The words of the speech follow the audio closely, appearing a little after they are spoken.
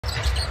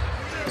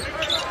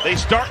They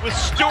start with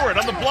Stewart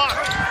on the block.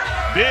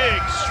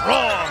 Big,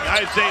 strong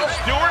Isaiah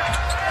Stewart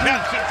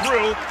caps it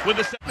through with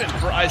the second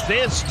for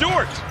Isaiah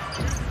Stewart.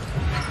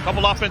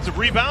 Couple offensive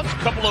rebounds,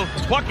 couple of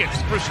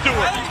buckets for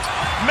Stewart.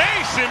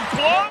 Mason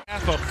blow.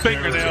 Half a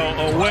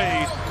fingernail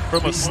away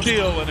from a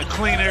steal and a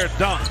clean air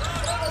dunk.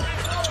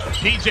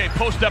 PJ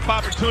post-up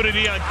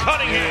opportunity on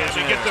Cunningham to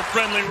get the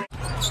friendly.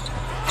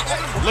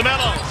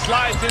 LaMelo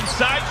slides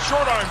inside,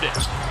 short-armed it.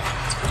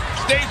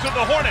 Stays with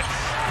the Hornets.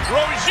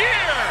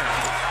 Rozier!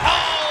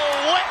 Oh,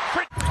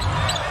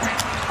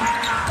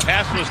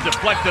 pass was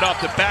deflected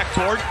off the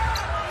backboard.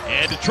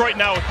 And Detroit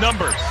now with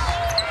numbers.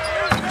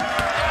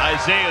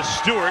 Isaiah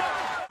Stewart.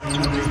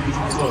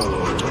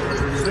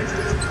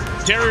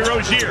 Terry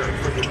Rozier.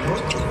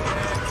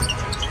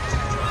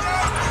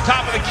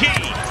 Top of the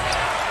key.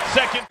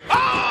 Second.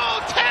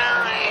 Oh,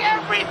 Terry!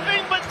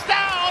 Everything but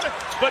down.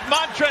 But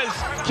Montrez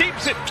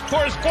keeps it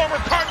for his former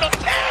Cardinal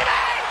teammate.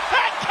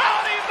 And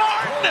Tony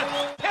Martin.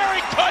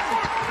 Terry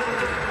couldn't.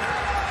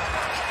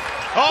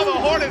 Oh, the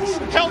Hornets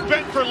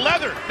hell-bent for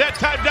leather. That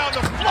time down the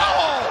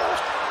floor.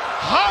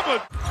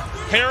 Hamid.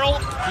 Harrell,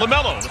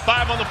 LaMelo, the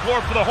 5 on the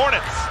floor for the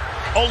Hornets.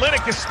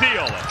 Olynyk a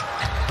steal.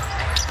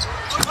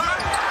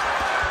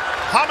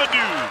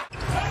 Hamidou.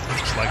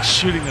 It's like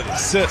shooting an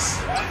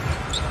assist.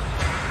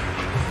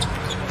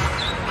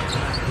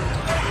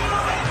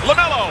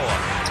 LaMelo.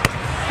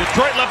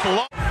 Detroit left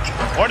alone.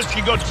 Hornets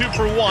can go 2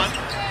 for 1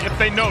 if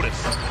they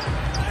notice.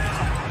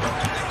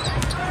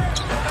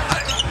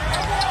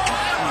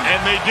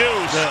 And they do.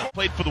 Yeah.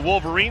 Played for the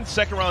Wolverines,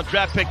 second-round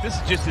draft pick. This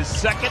is just his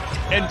second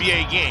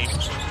NBA game.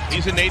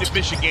 He's a native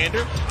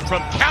Michigander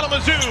from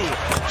Kalamazoo.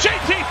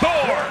 JT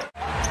Thor.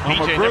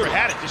 PJ never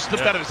had it, just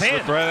slipped out of his hand.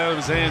 Slipped right out of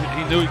his hand.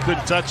 He knew he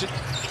couldn't touch it.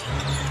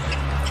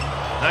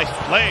 Nice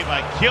play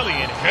by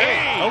Killian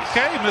Hayes.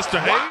 Okay, Mr.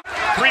 Hayes.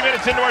 3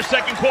 minutes into our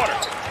second quarter.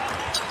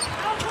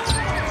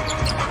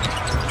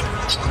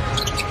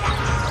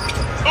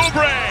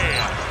 Oubre.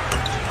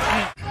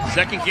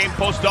 Second game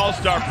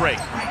post-All-Star break.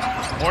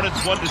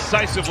 Hornets won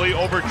decisively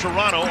over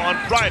Toronto on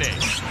Friday.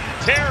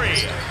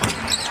 Terry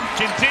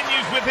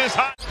continues with his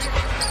hot.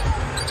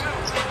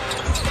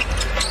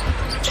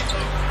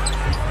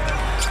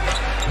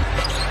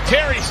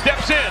 Terry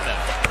steps in.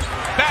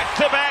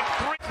 Back-to-back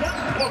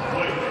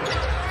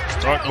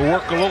 3. Starting to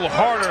work a little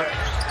harder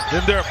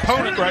than their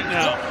opponent right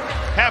now.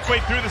 Halfway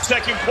through the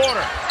second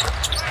quarter.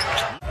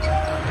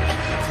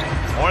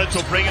 Hornets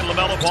will bring in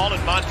LaMelo Ball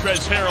and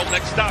Montrezl Harrell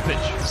next stoppage.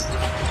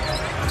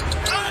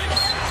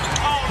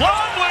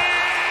 Longley!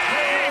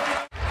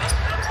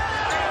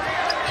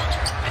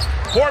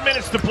 4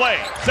 minutes to play,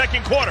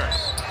 second quarter.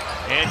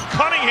 And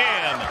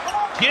Cunningham,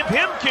 give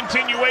him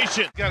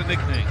continuation. Got a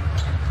nickname.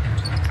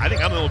 I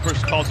think I'm the only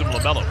person who calls him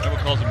LaMelo. Everyone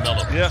calls him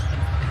Melo. Yeah.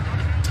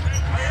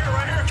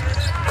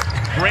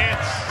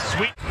 Grant,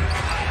 sweet.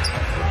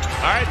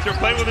 All right, they're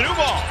playing with a new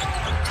ball.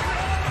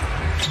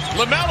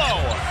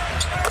 LaMelo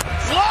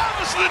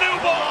loves the new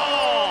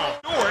ball.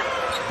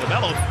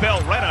 LaMelo fell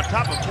right on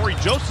top of Corey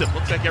Joseph.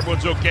 Looks like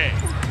everyone's okay.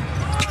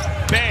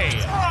 Bay.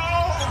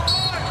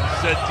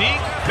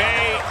 Sadiq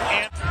Bay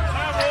and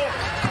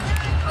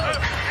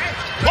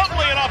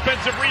Plumlee an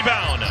offensive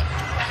rebound.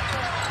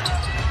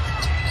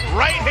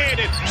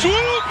 Right-handed,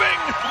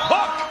 swooping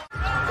hook.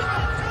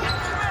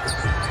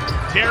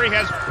 Terry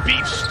has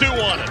beef stew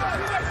on it.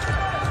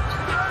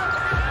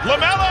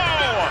 LaMelo!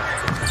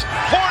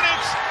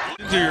 Hornets!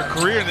 Into your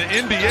career in the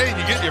NBA and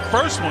you get your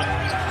first one.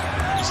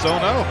 Just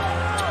don't know.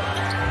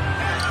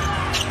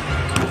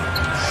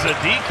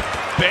 Sadiq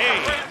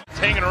Bay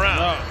hanging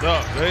around.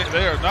 No,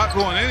 they are not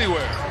going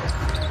anywhere.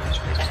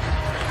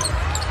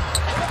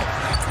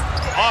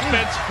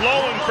 Offense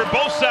flowing for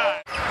both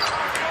sides.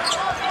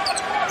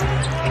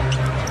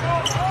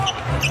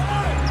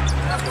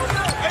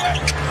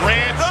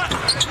 Grant.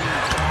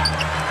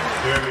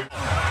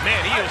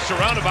 Man, he is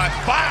surrounded by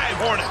 5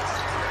 Hornets.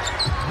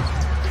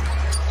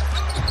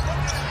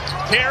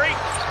 Terry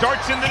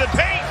darts into the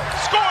paint,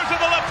 scores with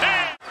the left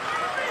hand.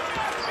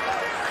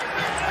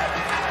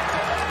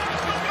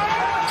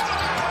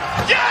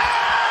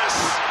 Yes!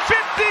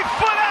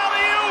 50-foot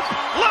alley-oop,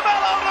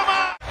 LaMelo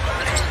Ball.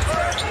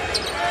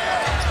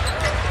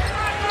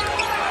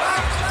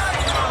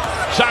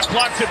 Shot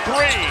clock's at 3.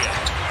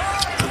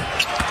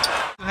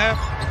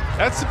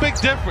 That's the big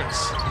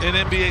difference in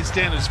NBA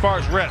standards as far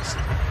as rest.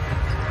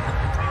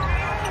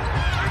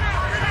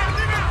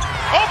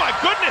 Oh my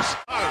goodness!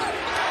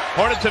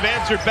 Hornets have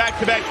answered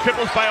back-to-back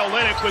triples by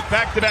Olynyk with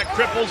back-to-back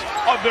triples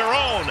of their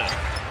own.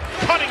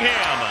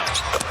 Cunningham.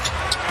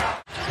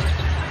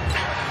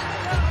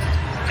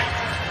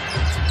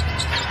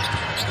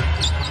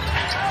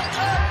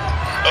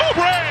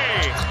 Oubre!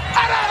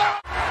 Another!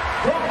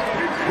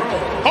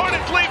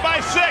 Hornets lead by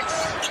 6.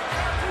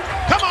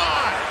 Come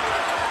on!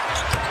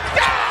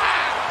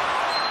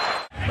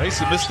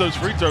 Mason missed those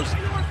free throws.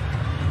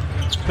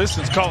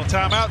 Pistons call a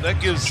timeout. That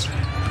gives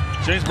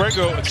James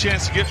Borrego a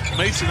chance to get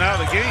Mason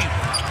out of the game.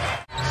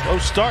 Slow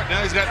start.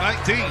 Now he's got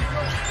 19.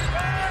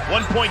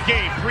 1-point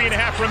game,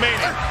 3.5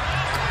 remaining.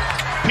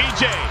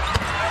 PJ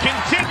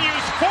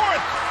continues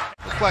fourth.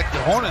 looked like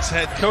the Hornets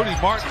had Cody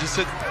Martin just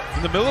in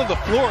the middle of the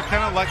floor,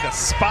 kind of like a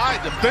spy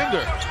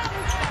defender.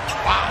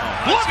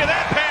 Wow, look at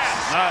that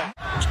pass.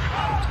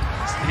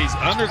 He's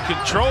under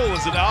control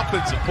as an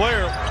offensive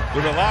player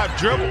with a live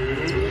dribble.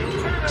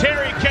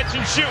 Terry catch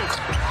and shoot.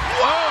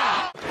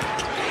 Whoa!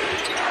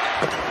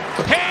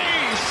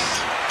 Hayes.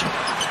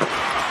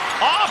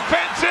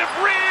 Offensive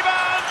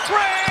rebound.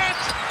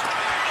 Grant.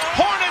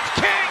 Hornets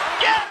king.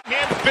 Yeah.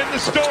 Can't spin the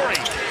story.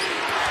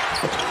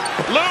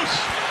 Loose.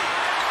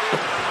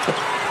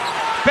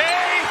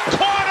 Bay.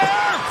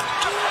 Corner.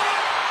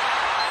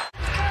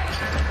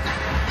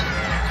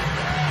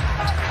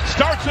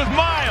 Starts with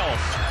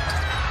Miles.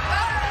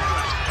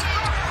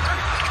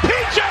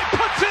 PJ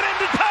puts it in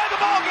to tie the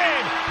ball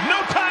game.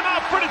 No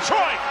timeout for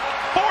Detroit.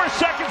 4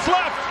 seconds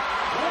left.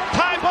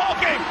 Tie ball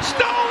game.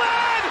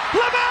 Stolen.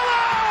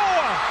 LaMelo.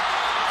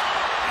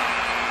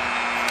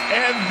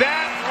 And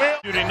that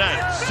will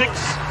tonight. 6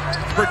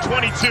 for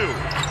 22.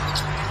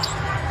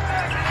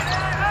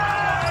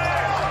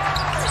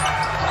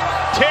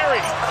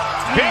 Terry.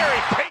 Barry.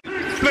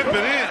 Flip it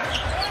in.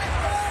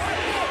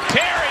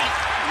 Terry.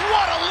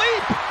 What a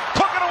leap.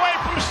 Took it away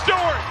from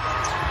Stewart.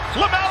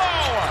 LaMelo.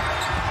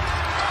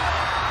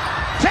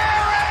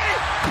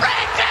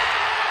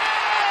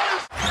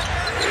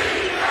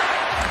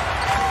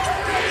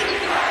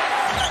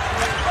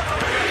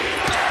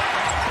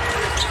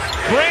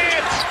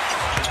 Grant!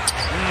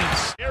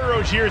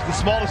 Rozier is the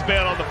smallest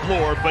man on the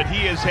floor, but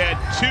he has had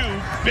 2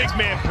 big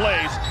man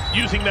plays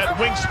using that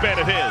wingspan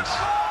of his.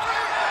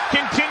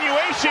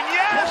 Continuation,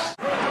 yes!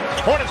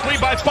 Hornets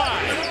lead by 5.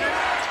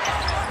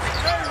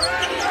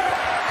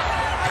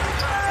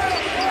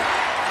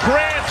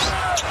 Grant!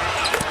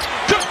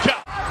 Good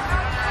job!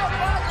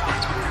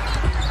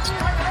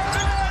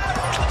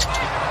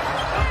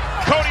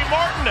 Cody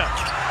Martin!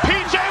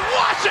 PJ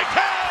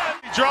Washington!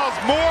 He draws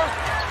more.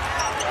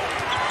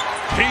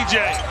 PJ,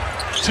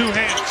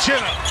 2-hand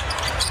chin up.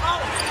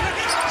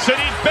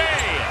 Saddiq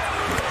Bey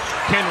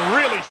can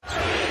really.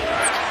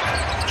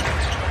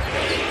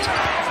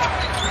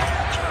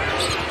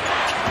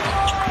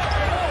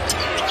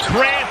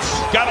 Grant's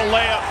got a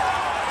layup.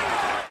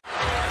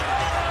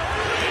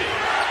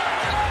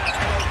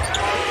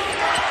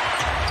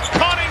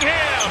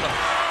 Cunningham.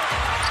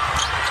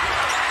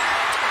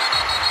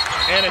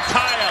 And a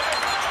tie-up.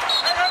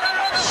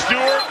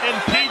 Stewart and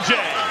PJ.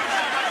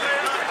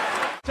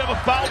 Have a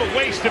foul to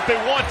waste if they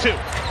want to.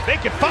 They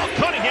can foul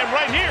Cunningham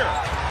right here.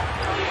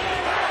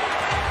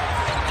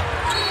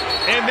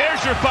 And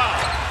there's your foul.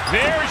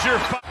 There's your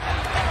foul.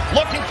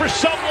 Looking for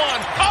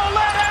someone.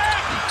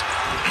 Olynyk!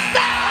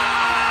 No!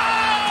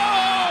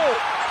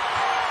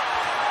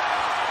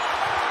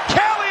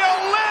 Kelly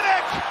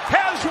Olynyk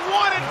has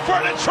won it for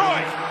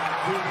Detroit.